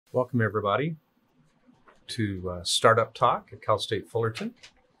Welcome, everybody, to Startup Talk at Cal State Fullerton.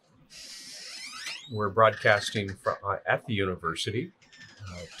 We're broadcasting at the university,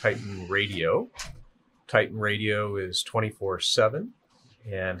 Titan Radio. Titan Radio is 24/7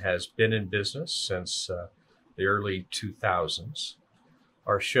 and has been in business since the early 2000s.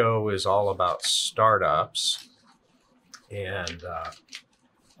 Our show is all about startups and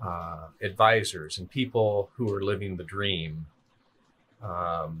advisors and people who are living the dream.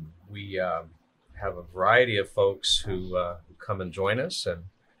 We have a variety of folks who come and join us, and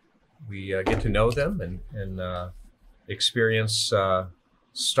we get to know them and experience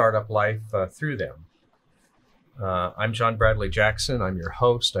startup life through them. I'm John Bradley Jackson. I'm your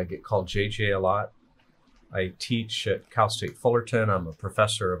host. I get called JJ a lot. I teach at Cal State Fullerton. I'm a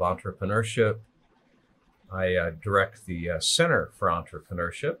professor of entrepreneurship. I direct the Center for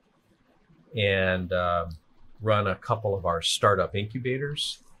Entrepreneurship and run a couple of our startup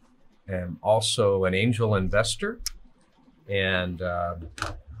incubators. I'm also an angel investor, and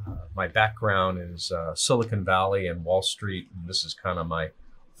my background is Silicon Valley and Wall Street, and this is kind of my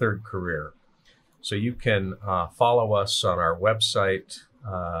third career. So you can follow us on our website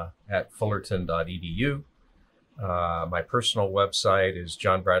at fullerton.edu. My personal website is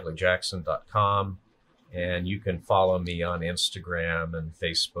johnbradleyjackson.com, and you can follow me on Instagram and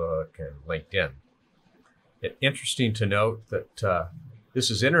Facebook and LinkedIn. Interesting to note that this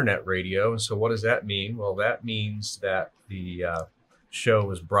is internet radio, and so what does that mean? Well, that means that the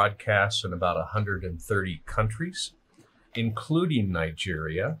show is broadcast in about 130 countries, including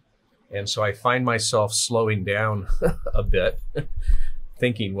Nigeria. And so I find myself slowing down a bit,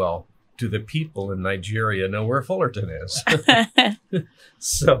 thinking, well, do the people in Nigeria know where Fullerton is?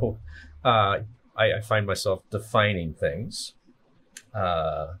 So I find myself defining things.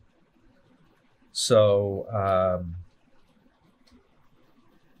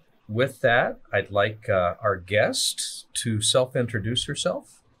 With that, I'd like our guest to self-introduce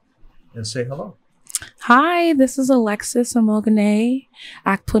herself and say hello. Hi, this is Alexis Omoghene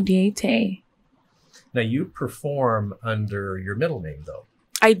Akpodiete. Now, you perform under your middle name, though.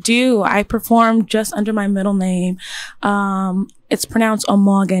 I do. I perform just under my middle name. It's pronounced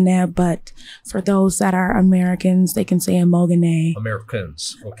Omoghene, but for those that are Americans, they can say Omoghene.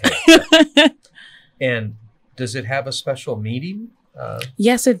 Americans, okay. And does it have a special meaning?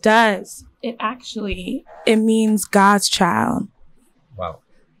 Yes, it does. It means God's child. Wow.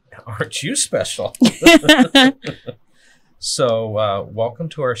 Aren't you special? So welcome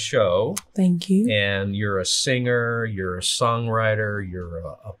to our show. Thank you. And you're a singer, you're a songwriter, you're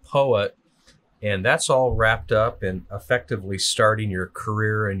a poet, and that's all wrapped up in effectively starting your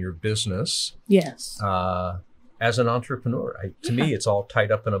career and your business. Yes. As an entrepreneur. To me, it's all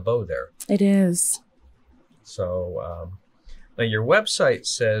tied up in a bow there. It is. So now your website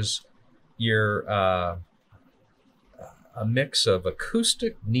says you're a mix of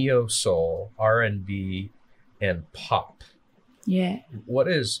acoustic, neo-soul, R&B, and pop. Yeah. What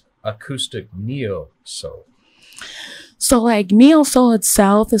is acoustic neo-soul? So like neo-soul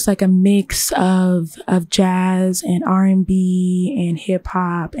itself is like a mix of jazz and R&B and hip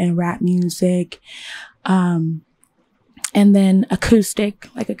hop and rap music. And then acoustic,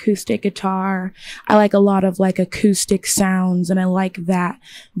 like acoustic guitar. I like a lot of like acoustic sounds, and I like that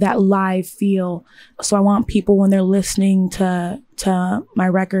live feel. So I want people when they're listening to my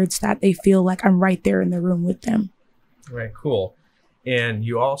records that they feel like I'm right there in the room with them. Right, cool. And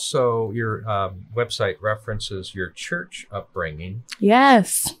you also, your website references your church upbringing.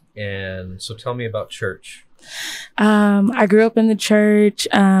 Yes. And so tell me about church. I grew up in the church.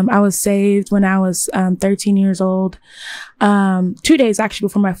 I was saved when I was 13 years old, 2 days actually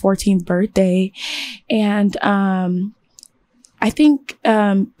before my 14th birthday. And I think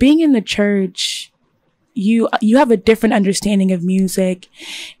being in the church, you have a different understanding of music,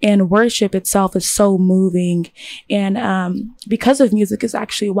 and worship itself is so moving. And because of music is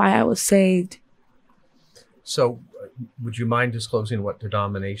actually why I was saved. So would you mind disclosing what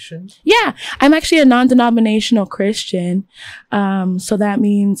denomination? Yeah, I'm actually a non-denominational Christian. So that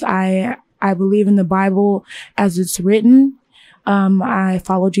means I believe in the Bible as it's written. I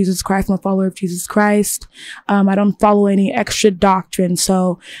follow Jesus Christ. I'm a follower of Jesus Christ. I don't follow any extra doctrine.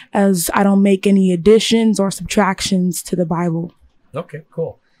 So as I don't make any additions or subtractions to the Bible. Okay,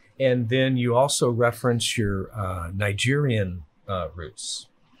 cool. And then you also reference your Nigerian roots.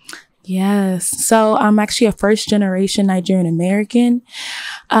 Yes. So I'm actually a first generation Nigerian American.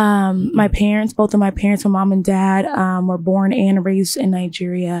 My parents, both of my parents, my mom and dad, were born and raised in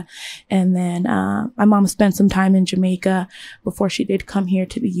Nigeria. And then, my mom spent some time in Jamaica before she did come here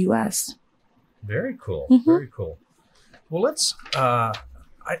to the US. Very cool. Mm-hmm. Very cool. Well, let's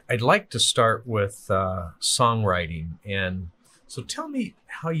I'd like to start with songwriting. And so tell me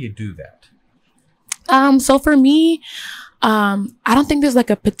how you do that. So for me, I don't think there's like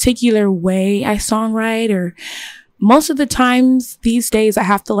a particular way I songwrite, or most of the times these days I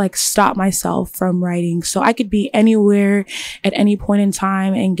have to like stop myself from writing. So I could be anywhere at any point in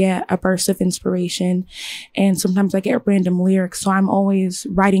time and get a burst of inspiration. And sometimes I get random lyrics. So I'm always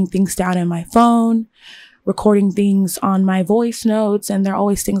writing things down in my phone, recording things on my voice notes, and they're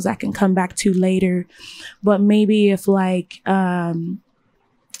always things I can come back to later. But maybe if like,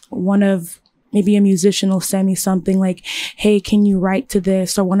 maybe a musician will send me something like, hey, can you write to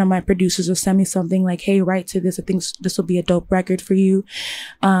this? Or one of my producers will send me something like, hey, write to this. I think this will be a dope record for you.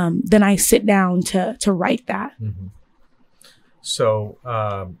 Then I sit down to write that. Mm-hmm. So,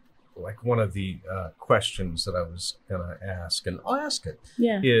 like one of the questions that I was going to ask, and I'll ask it,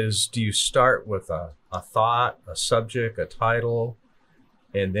 is do you start with a thought, a subject, a title,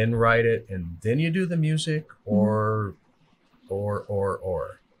 and then write it, and then you do the music, or?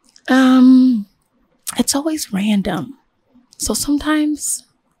 It's always random. So sometimes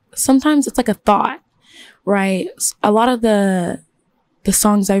it's like a thought, right? A lot of the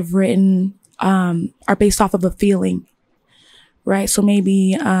songs I've written, are based off of a feeling, right? So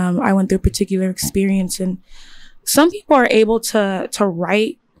maybe, I went through a particular experience, and some people are able to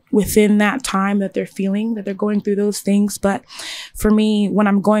write within that time that they're feeling, that they're going through those things. But for me, when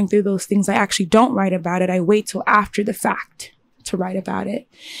I'm going through those things, I actually don't write about it. I wait till after the fact to write about it.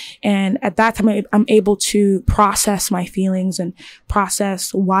 And at that time, I'm able to process my feelings and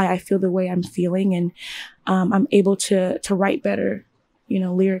process why I feel the way I'm feeling. And I'm able to write better,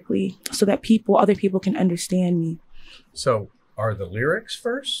 lyrically, so that other people can understand me. So are the lyrics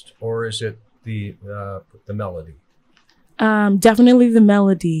first, or is it the melody? Definitely the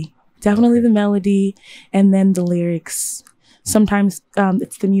melody. Definitely Okay. the melody, and then the lyrics. Sometimes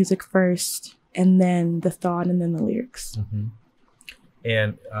it's the music first, and then the thought, and then the lyrics. Mm-hmm.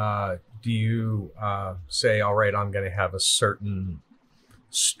 And do you say, all right, I'm going to have a certain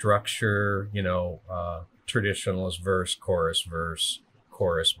structure, traditionalist verse, chorus,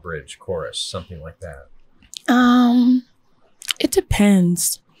 bridge, chorus, something like that? It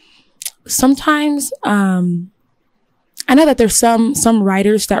depends. Sometimes, I know that there's some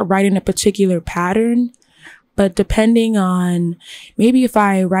writers that write in a particular pattern, but depending on, maybe if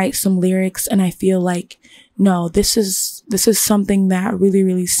I write some lyrics and I feel like, no, this is something that really,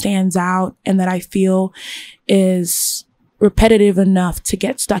 really stands out and that I feel is repetitive enough to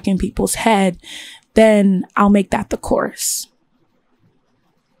get stuck in people's head, then I'll make that the chorus.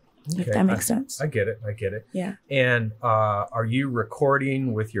 Okay. If that makes sense. I get it. Yeah. And are you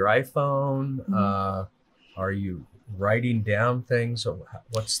recording with your iPhone? Mm-hmm. Are you writing down things? Or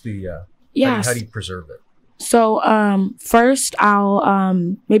what's the, yes. How do you preserve it? So, first I'll,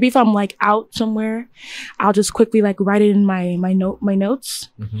 maybe if I'm like out somewhere, I'll just quickly like write it in my notes.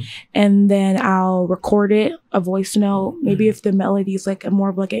 Mm-hmm. And then I'll record it, a voice note. Maybe if the melody is like more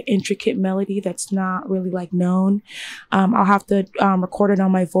of like an intricate melody that's not really like known, I'll have to, record it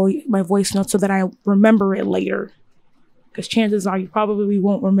on my voice note so that I remember it later. Because chances are you probably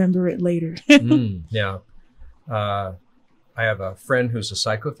won't remember it later. Yeah. I have a friend who's a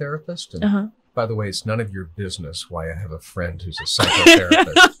psychotherapist, and by the way, it's none of your business why I have a friend who's a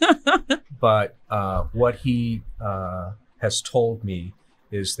psychotherapist. But what he has told me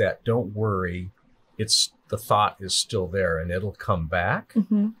is that don't worry, the thought is still there and it'll come back.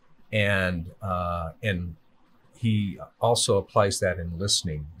 Mm-hmm. And he also applies that in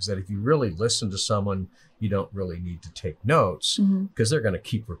listening, is that if you really listen to someone, you don't really need to take notes because they're going to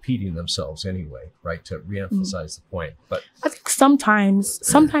keep repeating themselves anyway, right? To reemphasize the point. But I think sometimes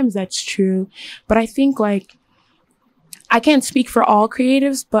that's true. But I think like, I can't speak for all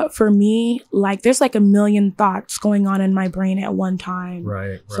creatives, but for me, like there's like a million thoughts going on in my brain at one time.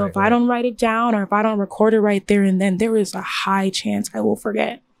 Right. So if I don't write it down or if I don't record it right there and then, there is a high chance I will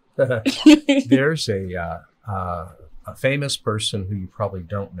forget. There's a famous person who you probably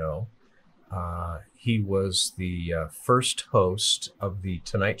don't know. He was the first host of The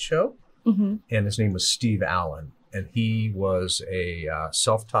Tonight Show, and his name was Steve Allen. And he was a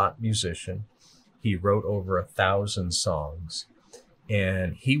self-taught musician. He wrote over 1,000 songs.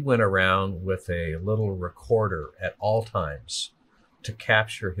 And he went around with a little recorder at all times to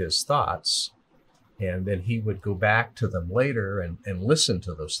capture his thoughts. And then he would go back to them later and listen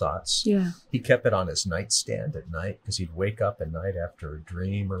to those thoughts. Yeah. He kept it on his nightstand at night because he'd wake up at night after a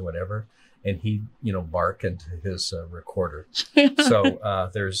dream or whatever. And he'd, bark into his recorder. So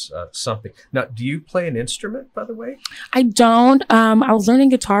there's something. Now, do you play an instrument, by the way? I don't. I was learning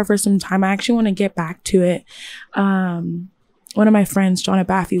guitar for some time. I actually want to get back to it. one of my friends, Jonah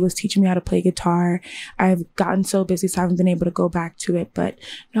Baffy, was teaching me how to play guitar. I've gotten so busy, so I haven't been able to go back to it. But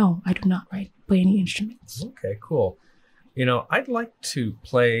no, I do not play any instruments. Okay, cool. You know, I'd like to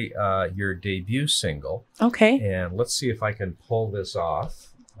play your debut single. Okay. And let's see if I can pull this off.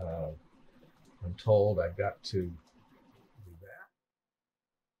 I'm told I've got to do that.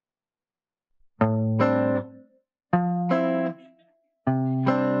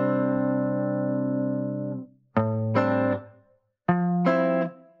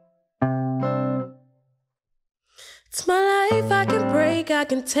 It's my life, I can break, I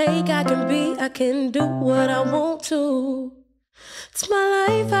can take, I can be, I can do what I want to. It's my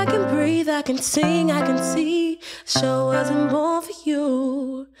life, I can breathe, I can sing, I can see. Show wasn't born for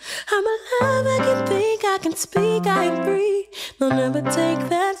you. I'm alive, I can think, I can speak, I can breathe. They'll never take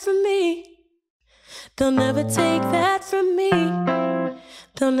that from me. They'll never take that from me.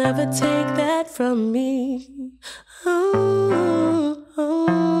 They'll never take that from me. Ooh,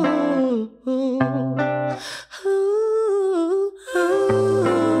 ooh, ooh. Ooh,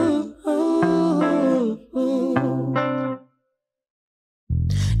 ooh, ooh, ooh.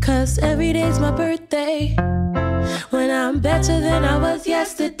 'Cause every day's my birthday, when I'm better than I was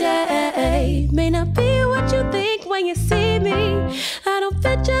yesterday. May not be what you think when you see me. I don't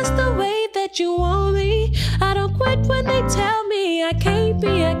fit just the way that you want me. I don't quit when they tell me I can't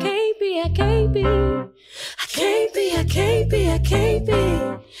be, I can't be, I can't be. I can't be, I can't be, I can't be.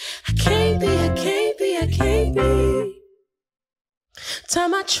 I can't be, I can't be, I can't be.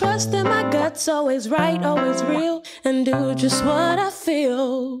 Time I trust that my gut's always right, always real, and do just what I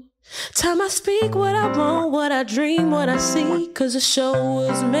feel. Time I speak what I want, what I dream, what I see, 'cause the show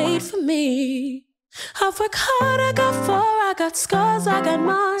was made for me. I've worked hard, I got I got scars, I got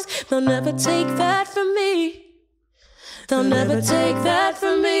Mars. They'll never take that from me. They'll never take that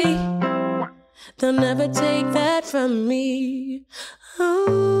from me. They'll never take that from me.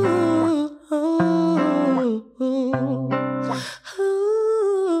 Ooh, ooh, ooh.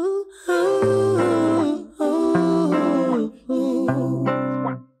 Ooh, ooh, ooh, ooh.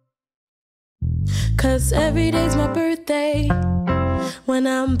 'Cause every day's my birthday, when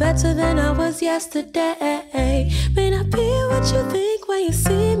I'm better than I was yesterday. May not be what you think when you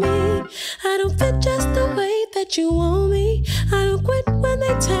see me. I don't fit just the way that you want me. I don't quit when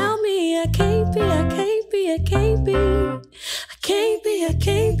they tell me I can't be, I can't be, I can't be. I can't be, I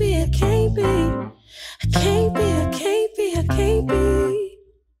can't be, I can't be. I can't be, I can't be, I can't be.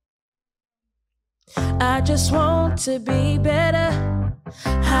 I just want to be better.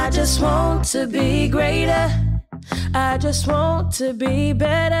 I just want to be greater. I just want to be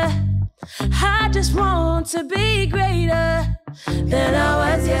better. I just want to be greater than I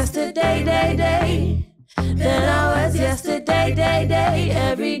was yesterday, day, day. Than I was yesterday, day, day.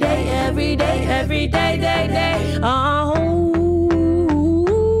 Every day, every day, every day, day, day. Oh.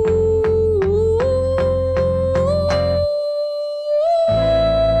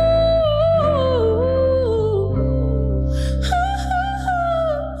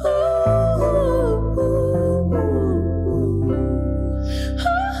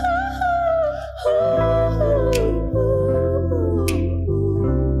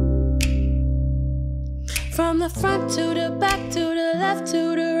 From the front to the back, to the left,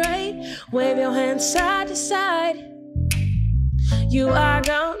 to the right. Wave your hands side to side. You are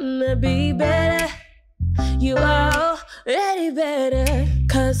gonna be better. You are already better.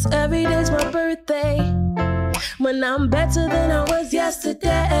 'Cause every day's my birthday, when I'm better than I was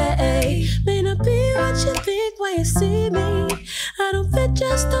yesterday. May not be what you think when you see me. I don't fit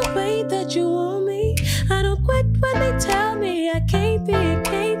just the way that you want me. I don't quit when they tell me I can't be, I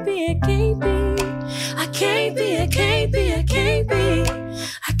can't be, I can't be. I can't be, I can't be, I can't be.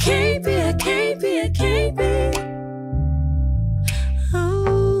 I can't be, I can't be, I can't be.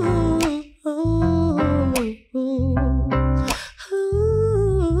 Ooh, ooh, ooh.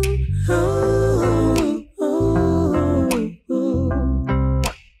 Ooh, ooh, ooh, ooh.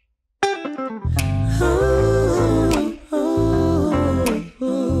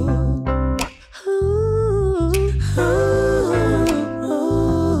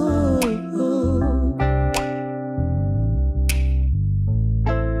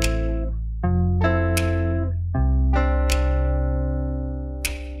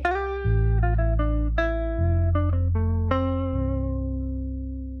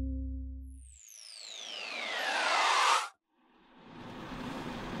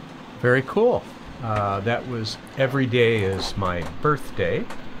 Very cool. That was Every Day Is My Birthday.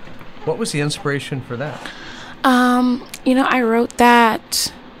 What was the inspiration for that? I wrote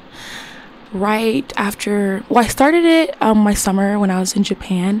that right after, well, I started it my summer when I was in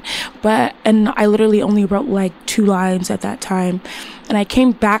Japan, and I literally only wrote like 2 lines at that time. And I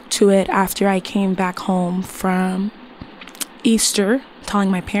came back to it after I came back home from Easter, telling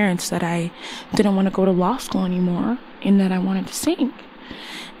my parents that I didn't want to go to law school anymore and that I wanted to sing.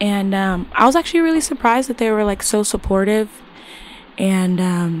 And I was actually really surprised that they were like so supportive.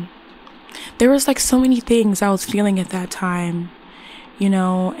 And there was like so many things I was feeling at that time, you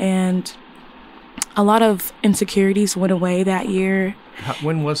know, and a lot of insecurities went away that year.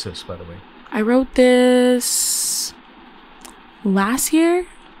 When was this, by the way? I wrote this last year.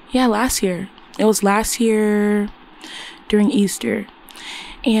 Yeah, last year. It was last year during Easter.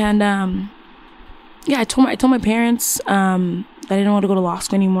 And yeah, I told my parents that I didn't want to go to law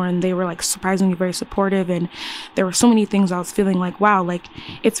school anymore, and they were like surprisingly very supportive. And there were so many things I was feeling like, wow, like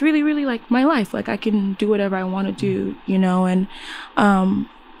it's really, really like my life. Like I can do whatever I want to do, you know. And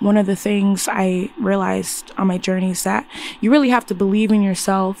one of the things I realized on my journey is that you really have to believe in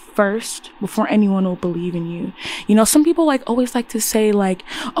yourself first before anyone will believe in you. You know, some people like always like to say like,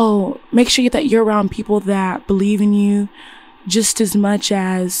 oh, make sure that you're around people that believe in you just as much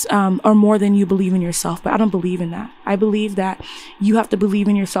as or more than you believe in yourself. But I don't believe in that. I believe that you have to believe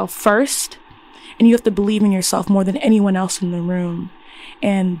in yourself first, and you have to believe in yourself more than anyone else in the room.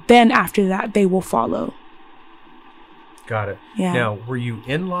 And then after that, they will follow. Got it. Yeah. Now, were you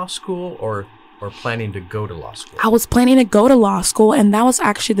in law school or planning to go to law school? I was planning to go to law school, and that was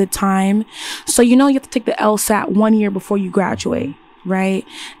actually the time. So, you know, you have to take the LSAT 1 year before you graduate, right?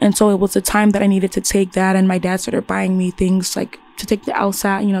 And so it was the time that I needed to take that, and my dad started buying me things like to take the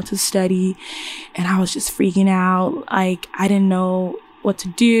LSAT, you know, to study. And I was just freaking out. Like, I didn't know what to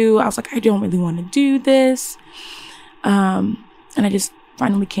do. I was like, I don't really want to do this. And I just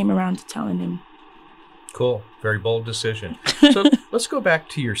finally came around to telling him. Cool. Very bold decision. So let's go back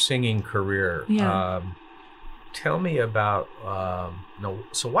to your singing career. Yeah. Tell me about,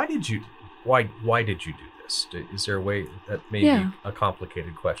 so why did you do this? Is there a way that may be a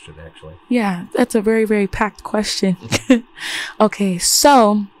complicated question, actually? Yeah, that's a very, very packed question. Okay,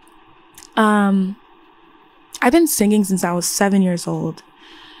 so I've been singing since I was 7 years old.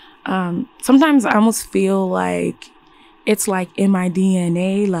 Sometimes I almost feel like it's like in my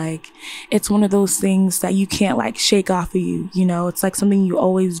DNA, like it's one of those things that you can't like shake off of you, you know. It's like something you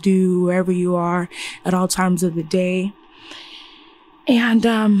always do wherever you are at all times of the day. And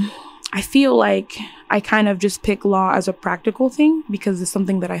I feel like I kind of just pick law as a practical thing because it's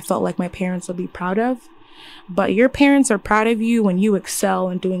something that I felt like my parents would be proud of. But your parents are proud of you when you excel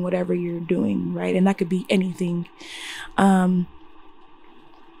in doing whatever you're doing, right? And that could be anything. I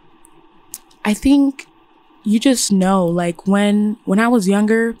think you just know, like when I was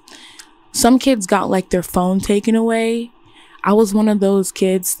younger, some kids got like their phone taken away. I was one of those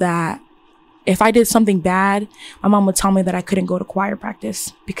kids that if I did something bad, my mom would tell me that I couldn't go to choir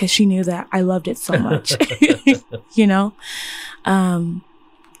practice because she knew that I loved it so much, you know?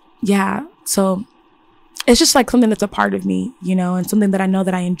 Yeah. So it's just like something that's a part of me, you know, and something that I know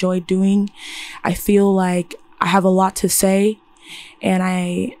that I enjoy doing. I feel like I have a lot to say, and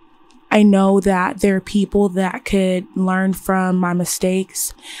I know that there are people that could learn from my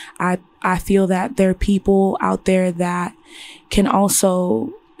mistakes. I feel that there are people out there that can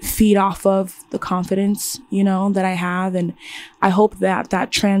also feed off of the confidence, you know, that I have. And I hope that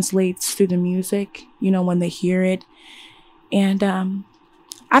that translates through the music, you know, when they hear it. And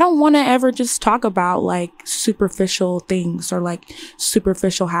I don't want to ever just talk about like superficial things or like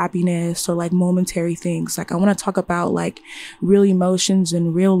superficial happiness or like momentary things. Like I want to talk about like real emotions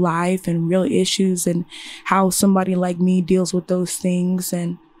and real life and real issues and how somebody like me deals with those things.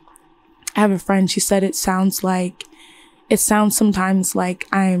 And I have a friend, she said it sounds sometimes like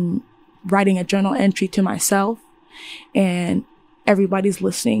I'm writing a journal entry to myself and everybody's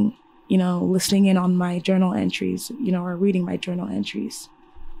listening in on my journal entries, you know, or reading my journal entries.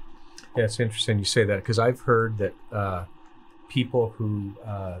 Yeah, it's interesting you say that because I've heard that people who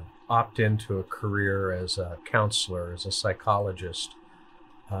opt into a career as a counselor, as a psychologist,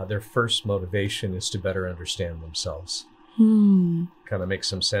 their first motivation is to better understand themselves. Kind of makes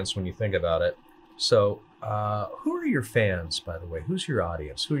some sense when you think about it. So who are your fans, by the way? Who's your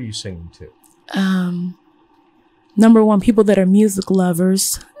audience? Who are you singing to? Number one, people that are music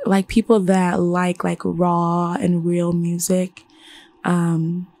lovers, like people that like raw and real music.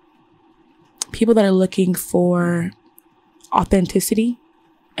 People that are looking for authenticity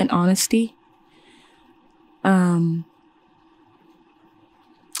and honesty. Someone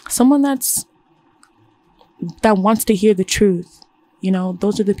that wants to hear the truth. You know,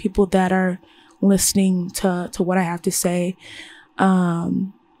 those are the people that are listening to what I have to say.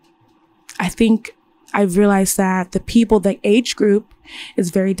 I I think I've realized that the age group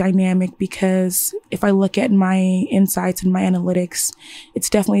is very dynamic, because if I look at my insights and my analytics, it's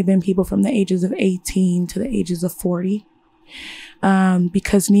definitely been people from the ages of 18 to the ages of 40.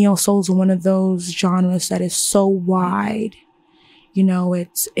 Because neo soul is one of those genres that is so wide. You know,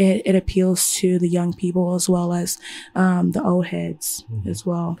 it appeals to the young people as well as the old heads as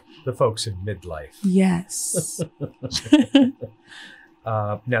well. The folks in midlife. Yes.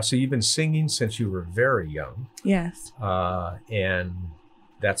 Now, so you've been singing since you were very young. Yes. And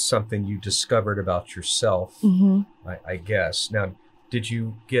that's something you discovered about yourself, I guess. Now, did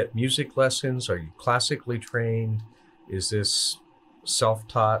you get music lessons? Are you classically trained? Is this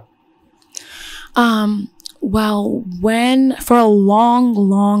self-taught? Well, for a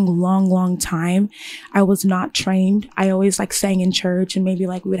long time, I was not trained. I always sang in church, and maybe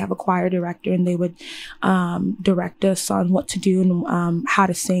we would have a choir director, and they would direct us on what to do and how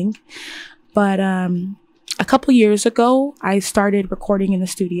to sing. But a couple years ago, I started recording in the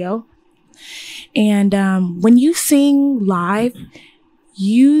studio. And when you sing live,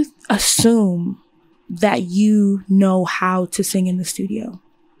 you assume that you know how to sing in the studio.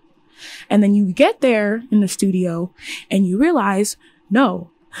 And then you get there in the studio and you realize,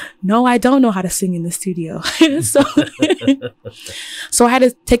 no, I don't know how to sing in the studio. So I had to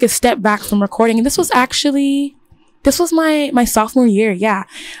take a step back from recording. And this was my sophomore year. Yeah.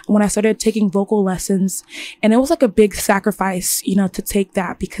 When I started taking vocal lessons, and it was a big sacrifice, to take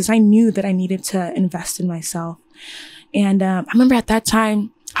that, because I knew that I needed to invest in myself. And, I remember at that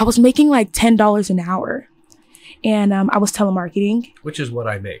time I was making $10 an hour. And I was telemarketing. Which is what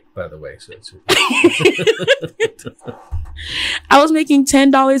I make, by the way. So it's I was making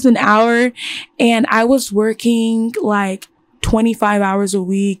 $10 an hour, and I was working 25 hours a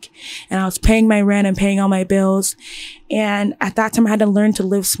week, and I was paying my rent and paying all my bills. And at that time I had to learn to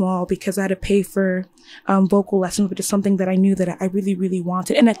live small, because I had to pay for vocal lessons, which is something that I knew that I really, really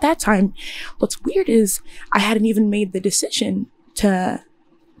wanted. And at that time, what's weird is I hadn't even made the decision to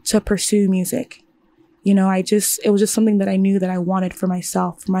pursue music. It was just something that I knew that I wanted for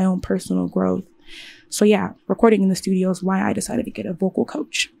myself, for my own personal growth. So yeah, recording in the studio is why I decided to get a vocal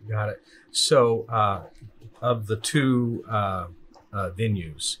coach. Got it. So of the two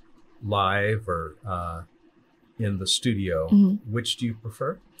venues, live or in the studio, which do you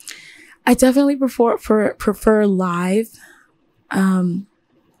prefer? I definitely prefer live.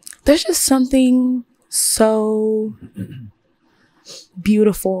 There's just something so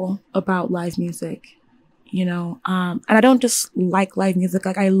beautiful about live music. And I don't just like live music.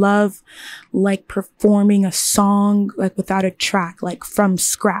 I love performing a song without a track, from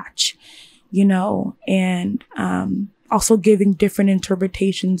scratch, and also giving different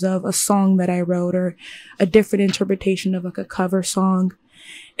interpretations of a song that I wrote, or a different interpretation of a cover song.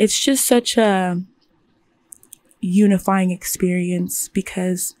 It's just such a unifying experience,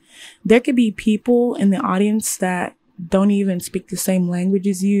 because there could be people in the audience that don't even speak the same language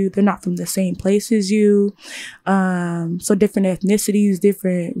as you. They're not from the same place as you. So different ethnicities,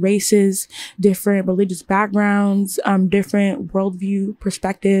 different races, different religious backgrounds, different worldview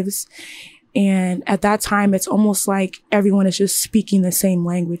perspectives. And at that time, it's almost like everyone is just speaking the same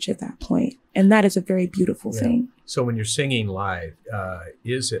language at that point. And that is a very beautiful thing. So when you're singing live,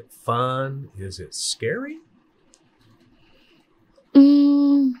 is it fun? Is it scary?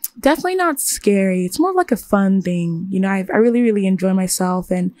 Definitely not scary. It's more a fun thing. I really, really enjoy myself,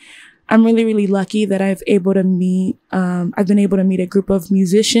 and I'm really, really lucky that I've been able to meet a group of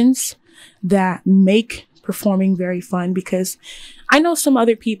musicians that make performing very fun, because I know some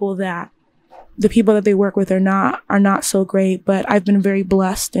other people that the people that they work with are not so great, but I've been very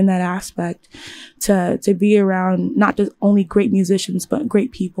blessed in that aspect to be around not just only great musicians, but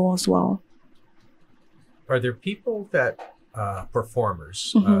great people as well. Are there people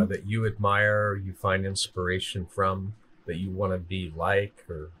performers that you admire, you find inspiration from, that you want to be like?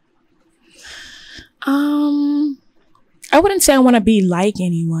 Or I wouldn't say I want to be like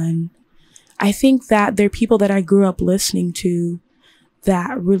anyone. I think that there are people that I grew up listening to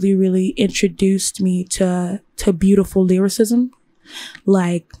that really, really introduced me to beautiful lyricism,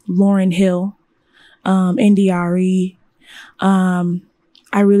 like Lauryn Hill, India.Arie. I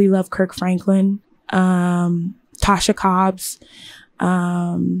really love Kirk Franklin. Tasha Cobbs.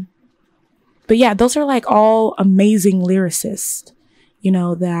 But yeah, those are all amazing lyricists,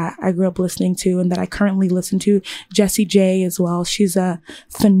 that I grew up listening to and that I currently listen to. Jessie J as well. She's a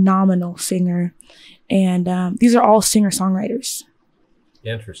phenomenal singer. And these are all singer-songwriters.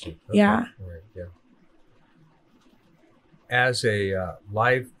 Interesting. Okay. Yeah. All right. Yeah. As a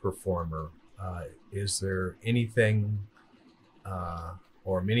live performer, is there anything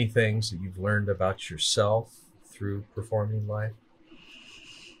or many things that you've learned about yourself through performing live?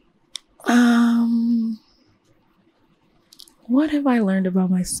 What have I learned about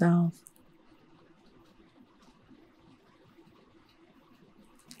myself?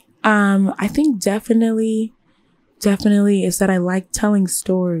 I think definitely is that I like telling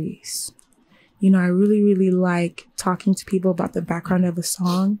stories. You know, I really, really like talking to people about the background of a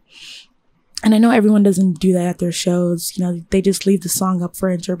song. And I know everyone doesn't do that at their shows. You know, they just leave the song up for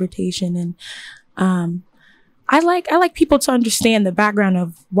interpretation. And I like people to understand the background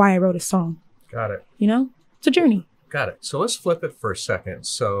of why I wrote a song. Got it. You know, it's a journey. Got it. So let's flip it for a second.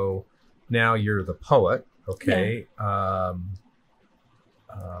 So now you're the poet. Okay. Yeah.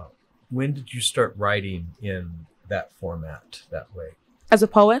 When did you start writing in that format, that way? As a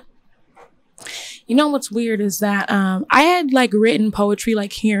poet? You know what's weird is that I had like written poetry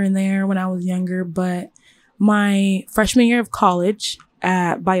like here and there when I was younger, but my freshman year of college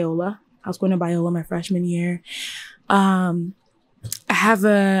at Biola, I was going to Biola my freshman year. I have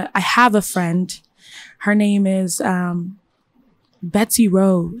a friend. Her name is Betsy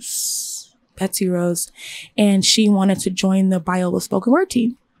Rose, and she wanted to join the Biola spoken word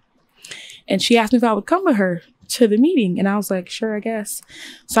team. And she asked me if I would come with her to the meeting. And I was like, sure, I guess.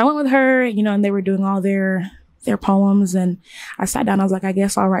 So I went with her, you know, and they were doing all their poems. And I sat down, I was like, I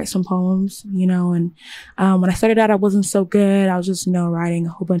guess I'll write some poems, you know. And when I started out, I wasn't so good. I was just, you know, writing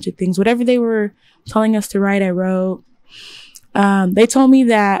a whole bunch of things. Whatever they were telling us to write, I wrote. They told me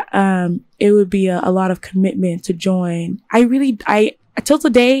that it would be a lot of commitment to join. Till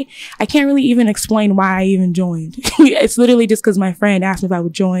today, I can't really even explain why I even joined. It's literally just because my friend asked me if I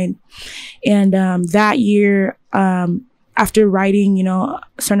would join. And that year, after writing, you know,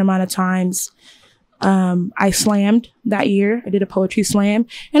 a certain amount of times, I slammed that year. I did a poetry slam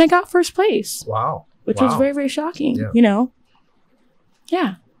and I got first place. Wow. Which was very, very shocking, yeah. You know?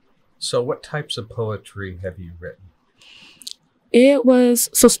 Yeah. So what types of poetry have you written? It was,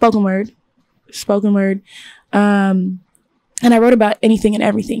 spoken word. And I wrote about anything and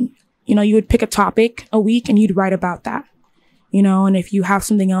everything. You know, you would pick a topic a week and you'd write about that, you know, and if you have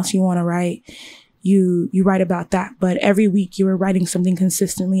something else you want to write, you write about that. But every week you were writing something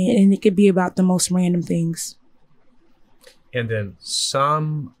consistently and it could be about the most random things. And then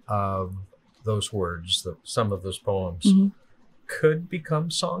some of those words, some of those poems could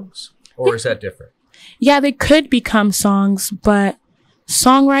become songs, or is that different? Yeah, they could become songs, but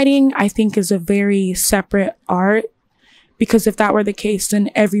songwriting, I think, is a very separate art. Because if that were the case, then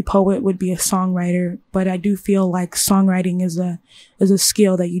every poet would be a songwriter. But I do feel like songwriting is a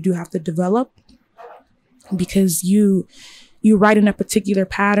skill that you do have to develop, because you write in a particular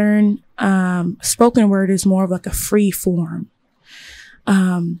pattern. Spoken word is more of like a free form.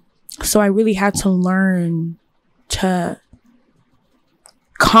 So I really had to learn to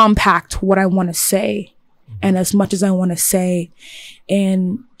compact what I want to say, and as much as I want to say,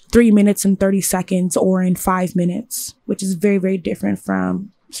 in 3 minutes and 30 seconds or in 5 minutes, which is very, very different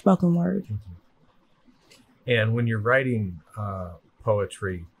from spoken word. And when you're writing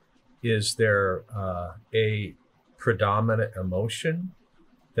poetry, is there a predominant emotion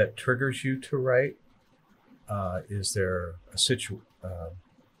that triggers you to write? Is there a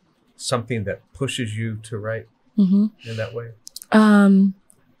something that pushes you to write in that way?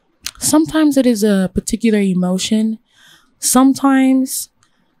 Sometimes it is a particular emotion. Sometimes,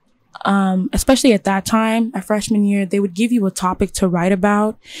 especially at that time, my freshman year, they would give you a topic to write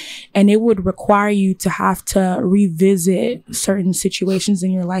about, and it would require you to have to revisit certain situations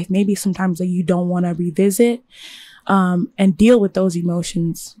in your life, maybe sometimes that you don't want to revisit, and deal with those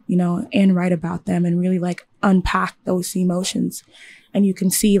emotions, you know, and write about them and really like unpack those emotions. And you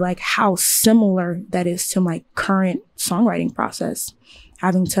can see like how similar that is to my current songwriting process,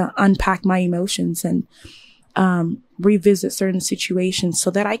 having to unpack my emotions and revisit certain situations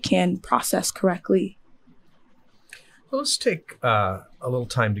so that I can process correctly. Well, let's take a little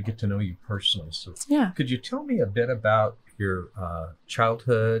time to get to know you personally. So yeah. Could you tell me a bit about your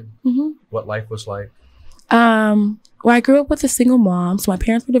childhood, what life was like? Well, I grew up with a single mom. So my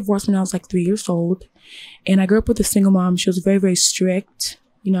parents were divorced when I was like 3 years old. And I grew up with a single mom. She was very, very strict,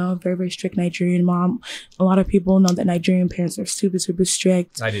 you know, very, very strict Nigerian mom. A lot of people know that Nigerian parents are super, super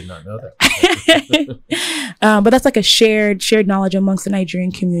strict. I did not know that. But that's like a shared knowledge amongst the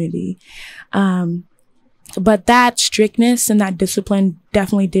Nigerian community. But that strictness and that discipline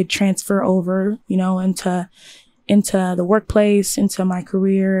definitely did transfer over, you know, into the workplace, into my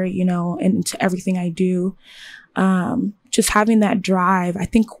career, you know, and into everything I do. Just having that drive, I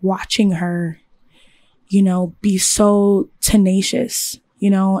think watching her, you know, be so tenacious, you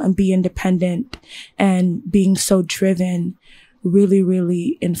know, and be independent and being so driven really,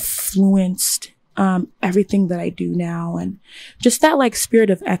 really influenced everything that I do now. And just that like spirit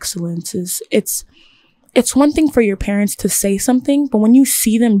of excellence it's one thing for your parents to say something, but when you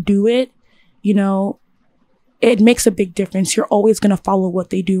see them do it, you know, it makes a big difference. You're always going to follow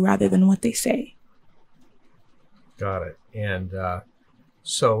what they do rather than what they say. Got it. And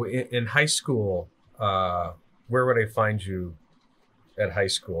so in high school, where would I find you at high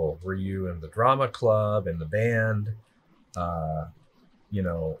school? Were you in the drama club, in the band,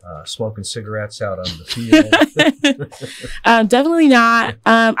 smoking cigarettes out on the field? Definitely not.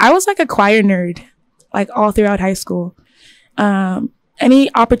 I was like a choir nerd, like all throughout high school. Any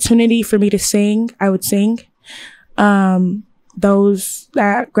opportunity for me to sing, I would sing. Those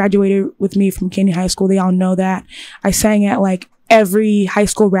that graduated with me from Canyon High School, they all know that I sang at like every high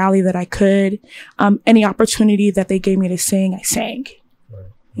school rally that I could. Any opportunity that they gave me to sing, I sang. Right.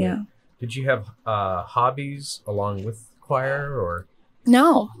 Yeah. Did you have hobbies along with choir or?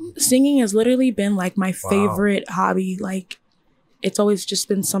 No, singing has literally been like my favorite hobby. Like it's always just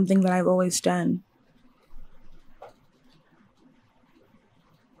been something that I've always done.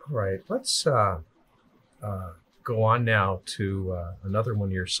 All right. Let's go on now to another one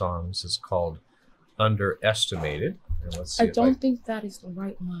of your songs. It's called Underestimated. And let's see. I don't think that is the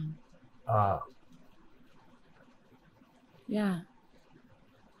right one. Yeah.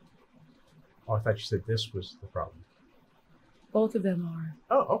 Oh, I thought you said this was the problem. Both of them are.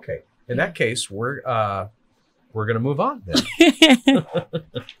 Oh, okay. In that case, we're going to move on then.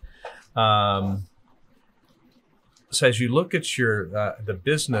 So as you look at your the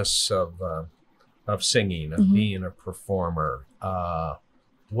business of singing, of being a performer,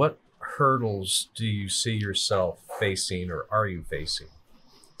 what hurdles do you see yourself facing, or are you facing?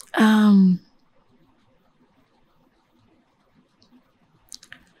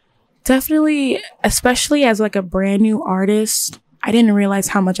 Definitely, especially as like a brand new artist, I didn't realize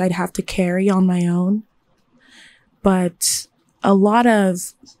how much I'd have to carry on my own. But a lot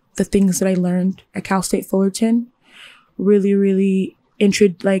of the things that I learned at Cal State Fullerton really, really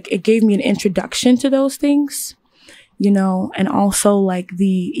it gave me an introduction to those things, you know, and also like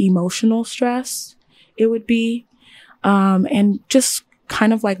the emotional stress it would be, and just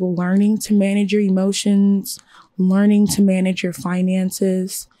kind of like learning to manage your emotions, learning to manage your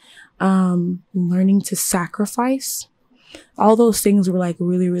finances, learning to sacrifice. All those things were like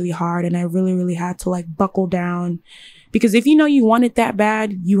really, really hard. And I really, really had to like buckle down, because if you know you want it that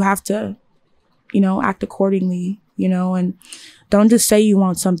bad, you have to, you know, act accordingly, you know, and don't just say you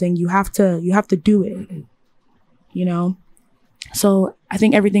want something. You have to do it, you know? So I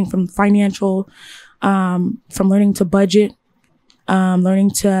think everything from financial, from learning to budget,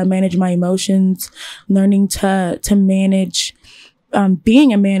 learning to manage my emotions, learning to manage,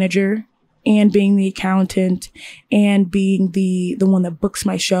 being a manager and being the accountant and being the one that books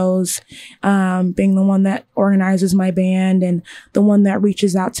my shows, being the one that organizes my band and the one that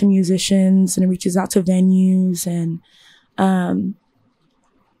reaches out to musicians and reaches out to venues and,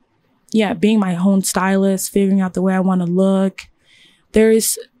 being my own stylist, figuring out the way I want to look.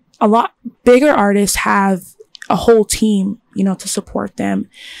 There's a lot bigger artists have a whole team, you know, to support them.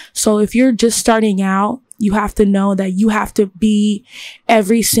 So if you're just starting out, you have to know that you have to be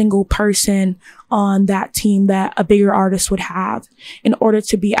every single person on that team that a bigger artist would have in order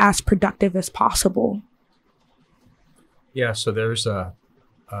to be as productive as possible. Yeah, so there's a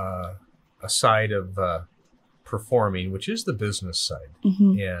side of performing, which is the business side.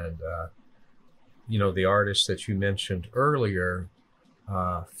 And, the artists that you mentioned earlier,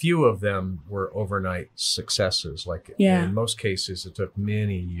 few of them were overnight successes. Like in most cases, it took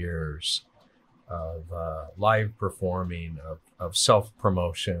many years of live performing, of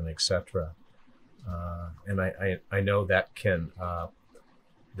self-promotion, etc. And I know that can,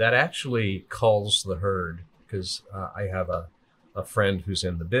 that actually culls the herd, because I have a friend who's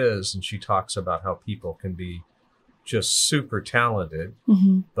in the biz, and she talks about how people can be just super talented,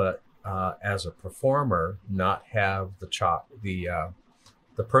 but as a performer, not have the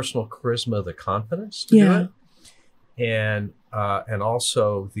personal charisma, the confidence to do it. And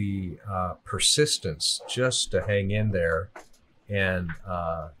also the persistence just to hang in there and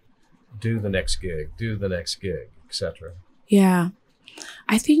do the next gig, etc. Yeah.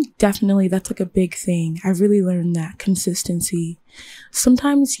 I think definitely that's like a big thing. I really learned that consistency.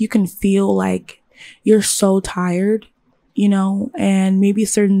 Sometimes you can feel like you're so tired, you know, and maybe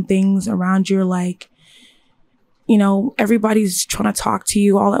certain things around you are like, you know, everybody's trying to talk to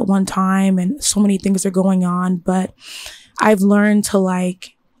you all at one time and so many things are going on. But I've learned to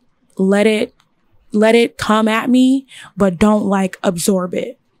like, let it come at me, but don't like absorb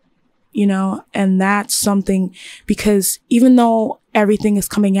it. you know, and that's something, because even though everything is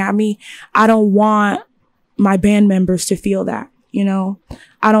coming at me, I don't want my band members to feel that, you know,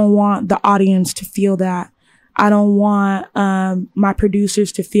 I don't want the audience to feel that. I don't want, my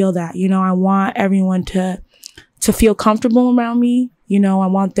producers to feel that, you know, I want everyone to feel comfortable around me. You know, I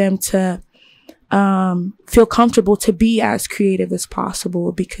want them to, feel comfortable to be as creative as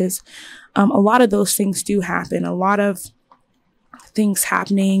possible, because, a lot of those things do happen. A lot of things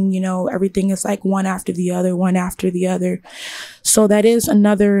happening, you know, everything is like one after the other, one after the other. So that is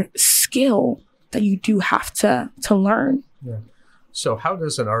another skill that you do have to learn. Yeah. So how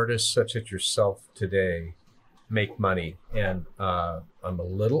does an artist such as yourself today make money? And I'm a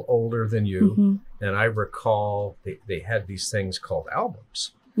little older than you, and I recall they had these things called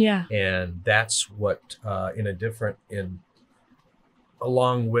albums. Yeah. And that's what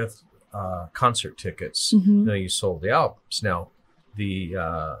along with concert tickets, you know, you sold the albums. Now the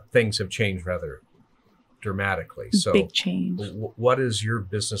things have changed rather dramatically. So big change. What does your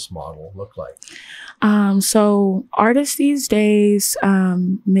business model look like? So artists these days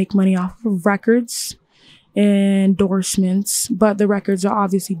make money off of records, endorsements, but the records are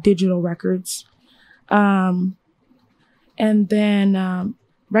obviously digital records. And then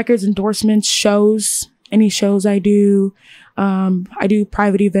records, endorsements, shows, any shows I do. I do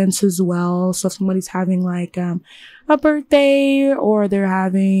private events as well. So if somebody's having like a birthday, or they're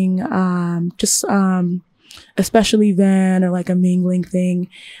having just a special event, or like a mingling thing,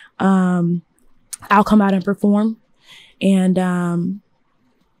 I'll come out and perform. And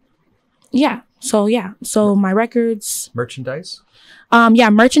so my records. Merchandise?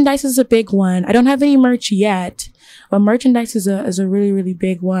 Merchandise is a big one. I don't have any merch yet, but merchandise is a really, really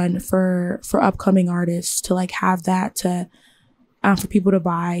big one for upcoming artists to like have that to, for people to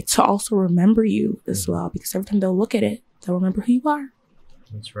buy, to also remember you as well, because every time they'll look at it, they'll remember who you are.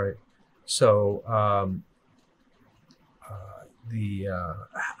 That's right. So, how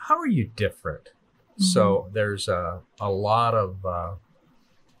are you different? So there's a lot of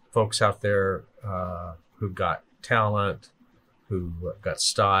folks out there who've got talent, who got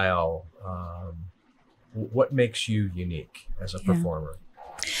style. What makes you unique as a performer?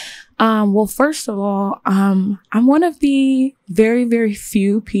 Well, first of all, I'm one of the very, very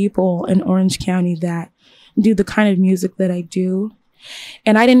few people in Orange County that do the kind of music that I do.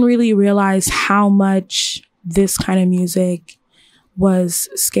 And I didn't really realize how much this kind of music was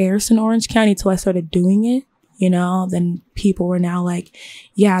scarce in Orange County until I started doing it. You know, then people were now like,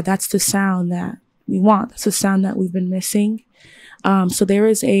 yeah, that's the sound that we want. That's the sound that we've been missing. So there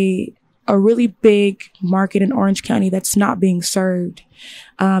is a really big market in Orange County that's not being served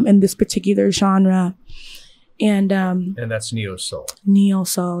in this particular genre. And that's neo soul. Neo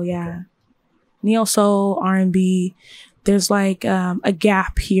soul, yeah. Okay. Neo soul, R&B. There's like a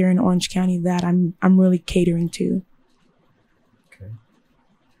gap here in Orange County that I'm really catering to. Okay.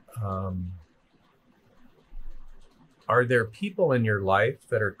 Are there people in your life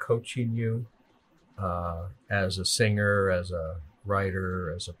that are coaching you as a singer, as a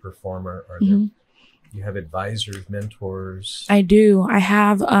writer, as a performer? Are there, you have advisors, mentors? I do. I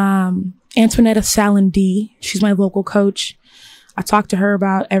have Antoinetta Salin-D. She's my vocal coach. I talk to her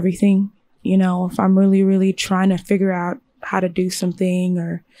about everything. You know, if I'm really, really trying to figure out how to do something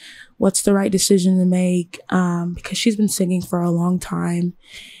or what's the right decision to make, because she's been singing for a long time.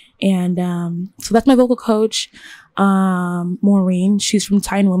 And so that's my vocal coach. Maureen, she's from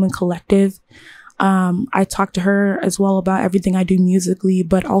Titan Women Collective. I talk to her as well about everything I do musically,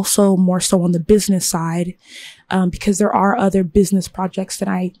 but also more so on the business side, because there are other business projects that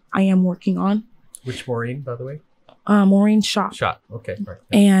I am working on. Which Maureen, by the way? Maureen Schott. Schott, okay. Right.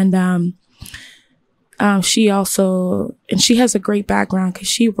 And she has a great background because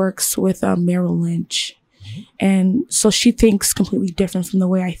she works with Merrill Lynch. And so she thinks completely different from the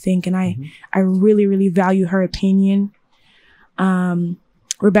way I think. And I really, really value her opinion.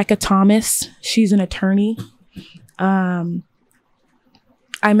 Rebecca Thomas, she's an attorney. I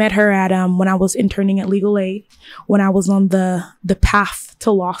met her at, when I was interning at Legal Aid, when I was on the path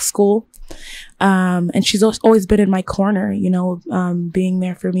to law school. And she's always been in my corner, you know, being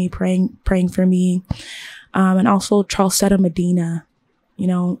there for me, praying for me. And also Charlesetta Medina. You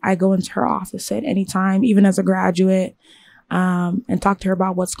know, I go into her office at any time, even as a graduate, and talk to her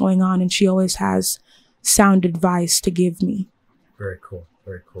about what's going on. And she always has sound advice to give me. Very cool.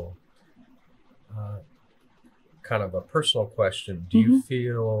 Very cool. Kind of a personal question. Do you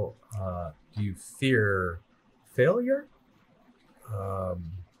feel, do you fear failure?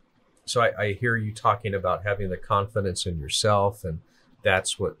 So I hear you talking about having the confidence in yourself, and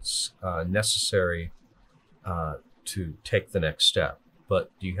that's what's necessary to take the next step. but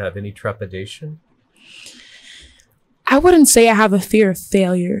do you have any trepidation? I wouldn't say I have a fear of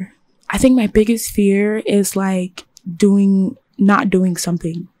failure. I think my biggest fear is like not doing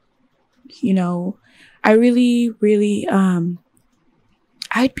something. You know, I really, really,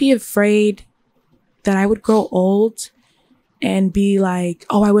 I'd be afraid that I would grow old and be like,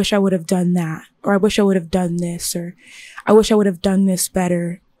 oh, I wish I would have done that, or I wish I would have done this, or I wish I would have done this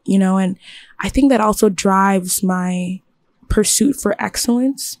better, you know? And I think that also drives my pursuit for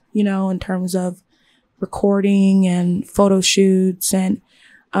excellence, you know, in terms of recording and photo shoots and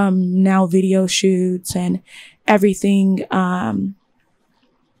now video shoots and everything from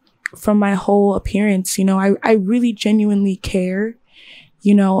my whole appearance. You know, I really genuinely care,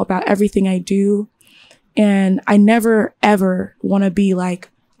 you know, about everything I do. And I never, ever want to be like,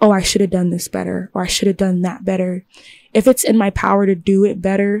 oh, I should have done this better, or I should have done that better. If it's in my power to do it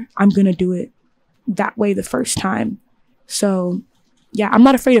better, I'm going to do it that way the first time. So yeah, I'm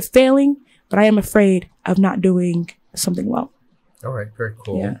not afraid of failing, but I am afraid of not doing something well. All right. Very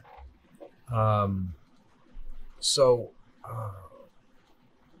cool. Yeah. So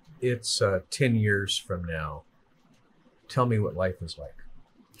it's 10 years from now. Tell me what life is like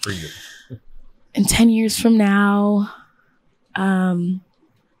for you. In 10 years from now, in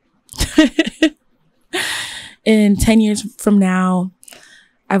 10 years from now,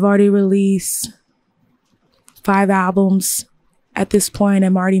 I've already released 5 albums. At this point,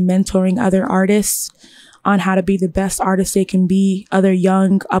 I'm already mentoring other artists on how to be the best artists they can be, other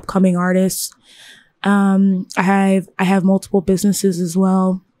young, upcoming artists. I have multiple businesses as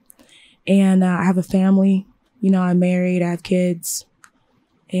well. And I have a family. You know, I'm married, I have kids.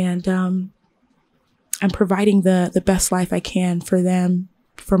 And I'm providing the best life I can for them,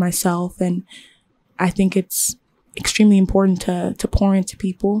 for myself. And I think it's extremely important to pour into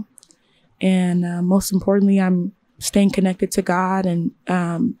people. And most importantly, I'm staying connected to God and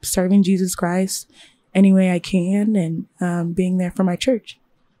serving Jesus Christ any way I can, and being there for my church.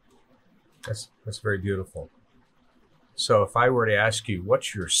 That's very beautiful. So if I were to ask you,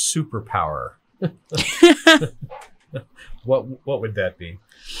 what's your superpower? What would that be?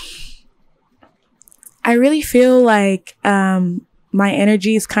 I really feel like my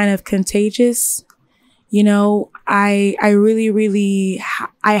energy is kind of contagious. You know, I really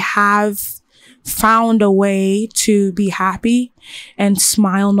I have found a way to be happy and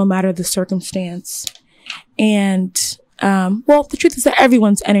smile no matter the circumstance. And well, the truth is that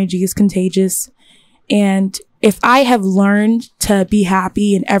everyone's energy is contagious. And if I have learned to be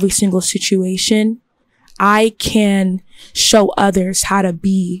happy in every single situation, I can show others how to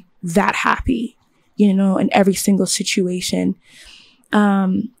be that happy, you know, in every single situation.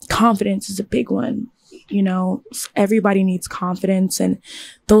 Confidence is a big one. You know, everybody needs confidence. And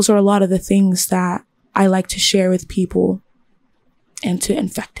those are a lot of the things that I like to share with people and to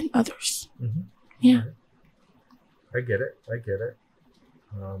infect in others. Mm-hmm. Yeah. I get it.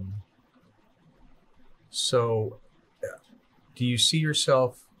 So do you see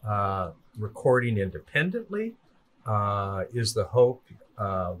yourself recording independently? Is the hope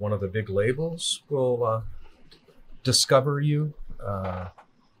one of the big labels will discover you?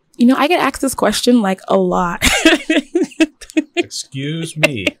 You know, I get asked this question like a lot. Excuse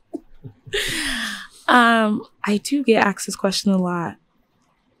me. I do get asked this question a lot,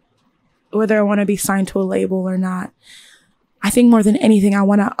 whether I want to be signed to a label or not. I think more than anything, I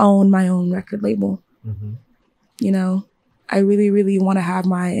want to own my own record label. Mm-hmm. You know, I really, really want to have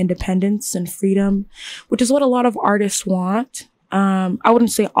my independence and freedom, which is what a lot of artists want. I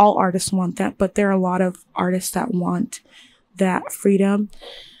wouldn't say all artists want that, but there are a lot of artists that want that freedom.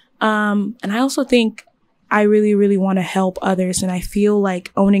 And I also think I really, really want to help others. And I feel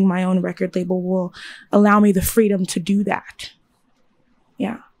like owning my own record label will allow me the freedom to do that.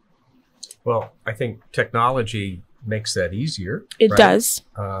 Yeah. Well, I think technology makes that easier. It right? does.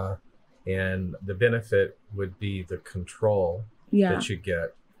 And the benefit would be the control that you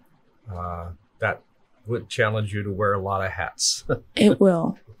get. That would challenge you to wear a lot of hats. It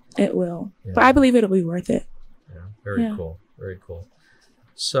will. It will. Yeah. But I believe it'll be worth it. Yeah. Very cool. Very cool.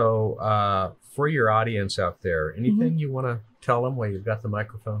 So for your audience out there, anything you want to tell them while you've got the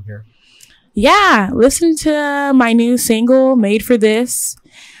microphone here? Yeah. Listen to my new single, Made for This.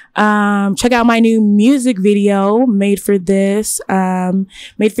 Check out my new music video, Made for This.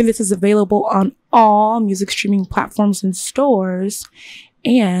 Made for This is available on all music streaming platforms and stores.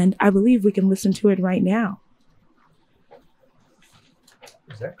 And I believe we can listen to it right now.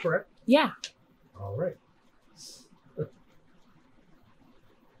 Is that correct? Yeah. All right.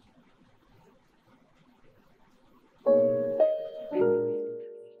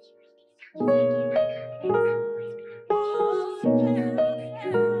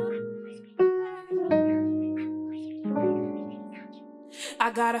 I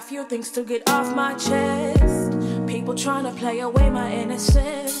got a few things to get off my chest. People trying to play away my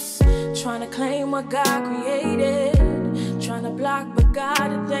innocence, trying to claim what God created, trying to block but God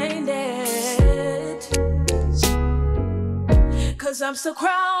ordained it. 'Cause I'm still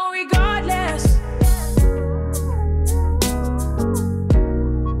crowned regardless.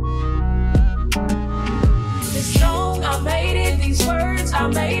 This song, I made it. These words, I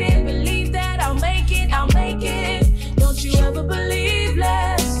made it. Believe that I'll make it, I'll make it. Don't you ever believe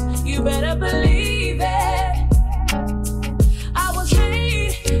less, you better believe it. I was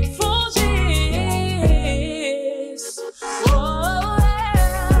made for this. Whoa,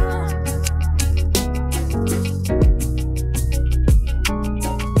 yeah.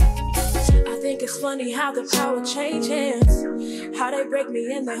 I think it's funny how the power changes, how they break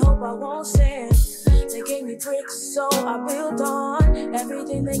me and they hope I won't stand. They gave me bricks, so I built on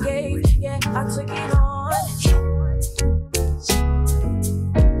everything they gave. Yeah, I took it on,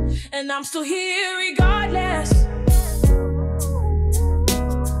 and I'm still here regardless.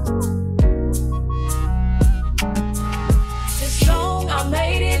 This song, I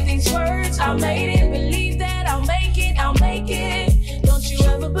made it. These words, I made it. Believe that I'll make it, I'll make it. Don't you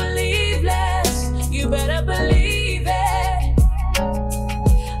ever believe less, you better believe it.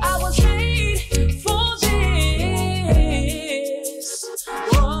 I was made for this.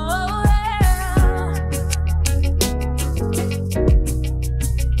 Whoa, yeah.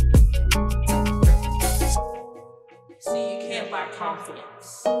 See, you can't buy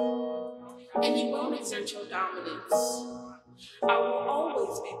confidence, and you won't exert your dominance. I will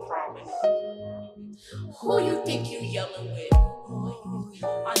always be prominent. Who you think you yelling with?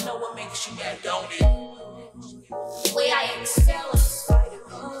 I know what makes you mad, don't it? The way I excel in spite of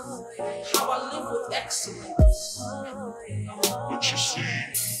you, how I live with excellence. What you see?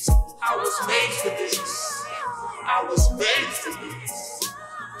 I was made for this. I was made for this.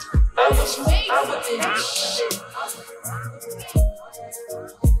 I was made for this.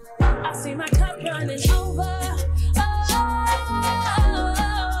 I see my cup running over.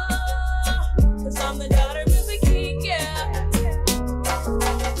 Cause I'm the daughter of the king, yeah.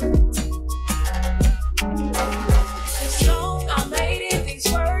 This song, I made it.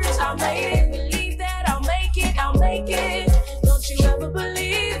 These words, I made it. Believe that I'll make it, I'll make it. Don't you ever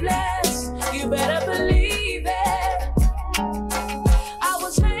believe less, you better believe it. I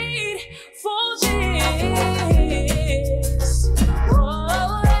was made for this.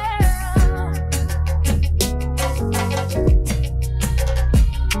 Oh, yeah.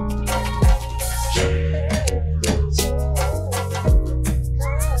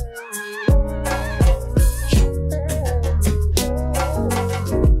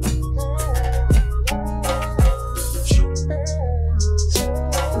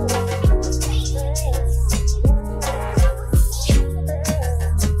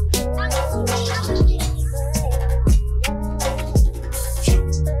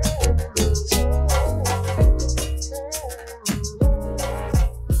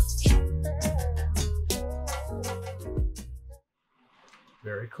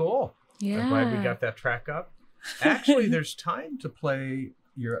 Very cool. Yeah. I'm glad we got that track up. Actually, there's time to play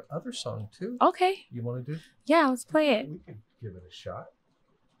your other song too. Okay. You want to do? Yeah, let's play it. We can give it a shot.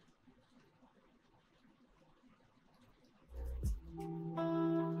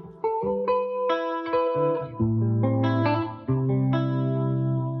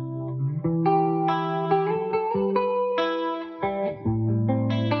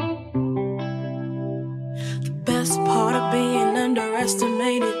 Best part of being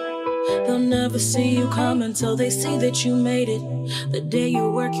underestimated, they'll never see you come until they see that you made it. The day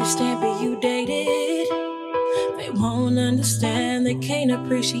you work, you stamp it, you dated. They won't understand, they can't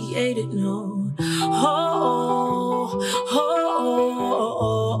appreciate it, no. Oh, oh, oh,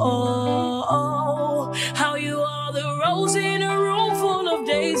 oh, oh, oh. How you are the rose in a room full of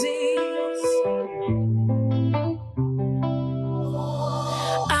daisies.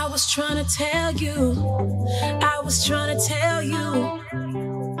 I was trying to tell you, I was trying to tell you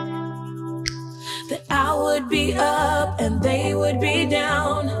that I would be up and they would be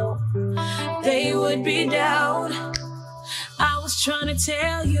down. They would be down. I was trying to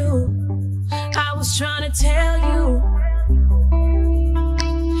tell you, I was trying to tell you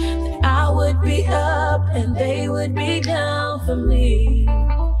that I would be up and they would be down for me,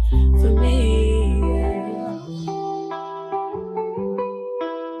 for me.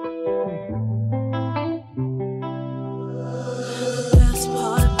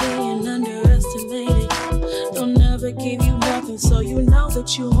 Give you nothing, so you know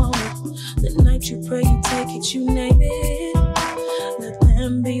that you want it. The night you pray, you take it, you name it. Let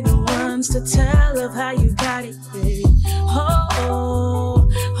them be the ones to tell of how you got it, baby. Oh, oh.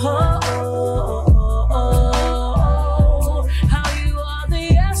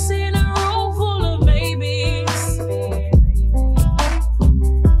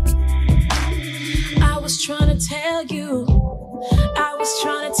 tell you, I was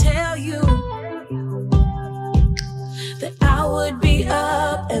trying to tell you that I would be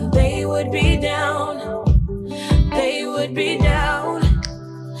up and they would be down. They would be down.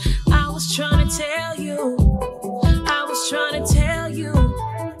 I was trying to tell you, I was trying to tell you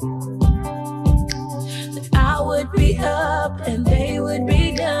that I would be up and they would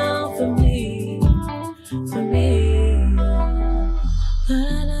be down for me, for me.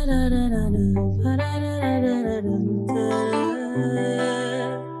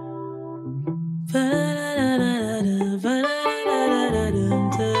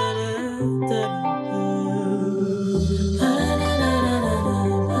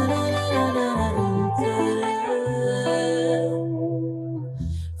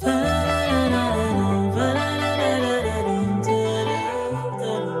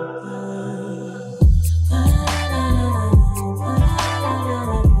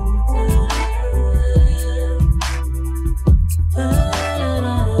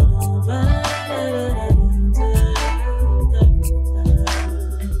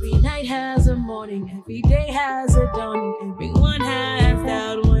 Every day has a dawning, everyone has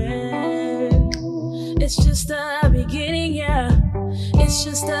that win. It's just the beginning, yeah. It's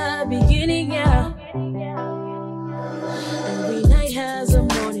just the beginning, yeah. Every night has a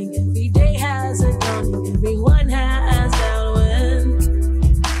morning, every day has a dawning, everyone has that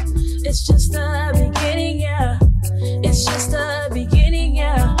win. It's just the beginning, yeah. It's just the beginning,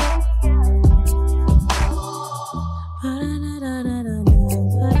 yeah.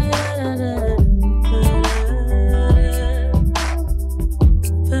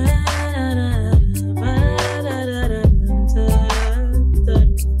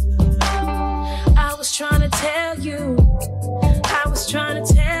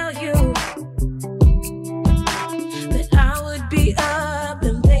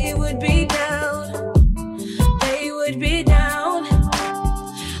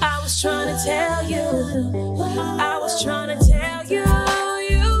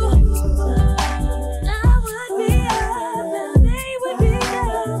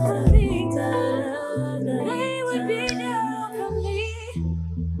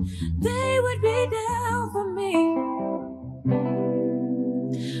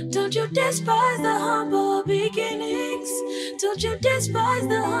 Despise the humble beginnings. Don't you despise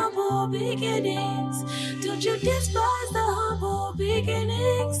the humble beginnings. Don't you despise the humble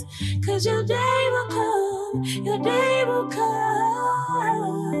beginnings. 'Cause your day will come. Your day will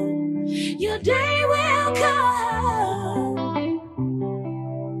come. Your day will come.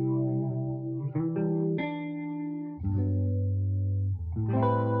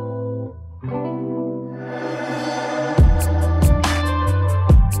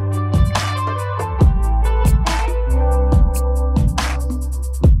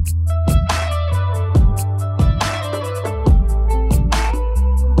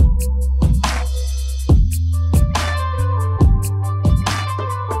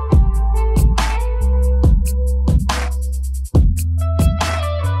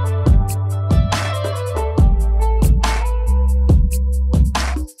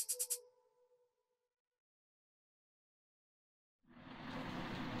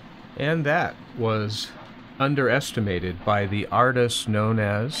 And that was underestimated by the artist known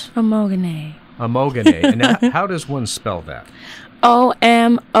as Omoghene. Omoghene. And now, how does one spell that?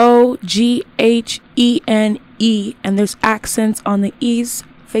 Omoghene. And there's accents on the E's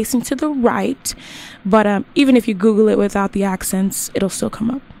facing to the right. But even if you Google it without the accents, it'll still come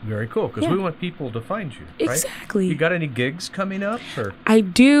up. Very cool, because we want people to find you, right? Exactly. You got any gigs coming up? Or? I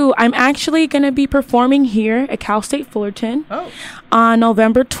do. I'm actually going to be performing here at Cal State Fullerton on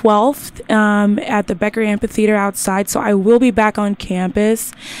November 12th at the Becker Amphitheater outside. So I will be back on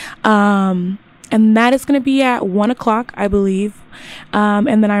campus. And that is going to be at 1 o'clock, I believe.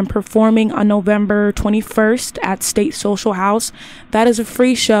 And then I'm performing on November 21st at State Social House. That is a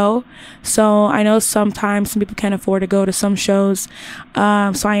free show. So I know sometimes some people can't afford to go to some shows.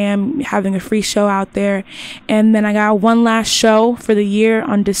 So I am having a free show out there. And then I got one last show for the year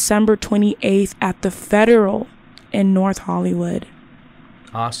on December 28th at the Federal in North Hollywood.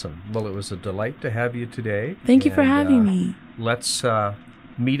 Awesome. Well, it was a delight to have you today. Thank you for having me. Let's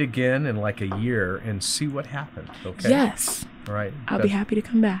meet again in like a year and see what happened. Okay. Yes. All right. I'll be happy to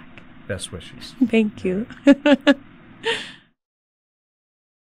come back. Best wishes. Thank you.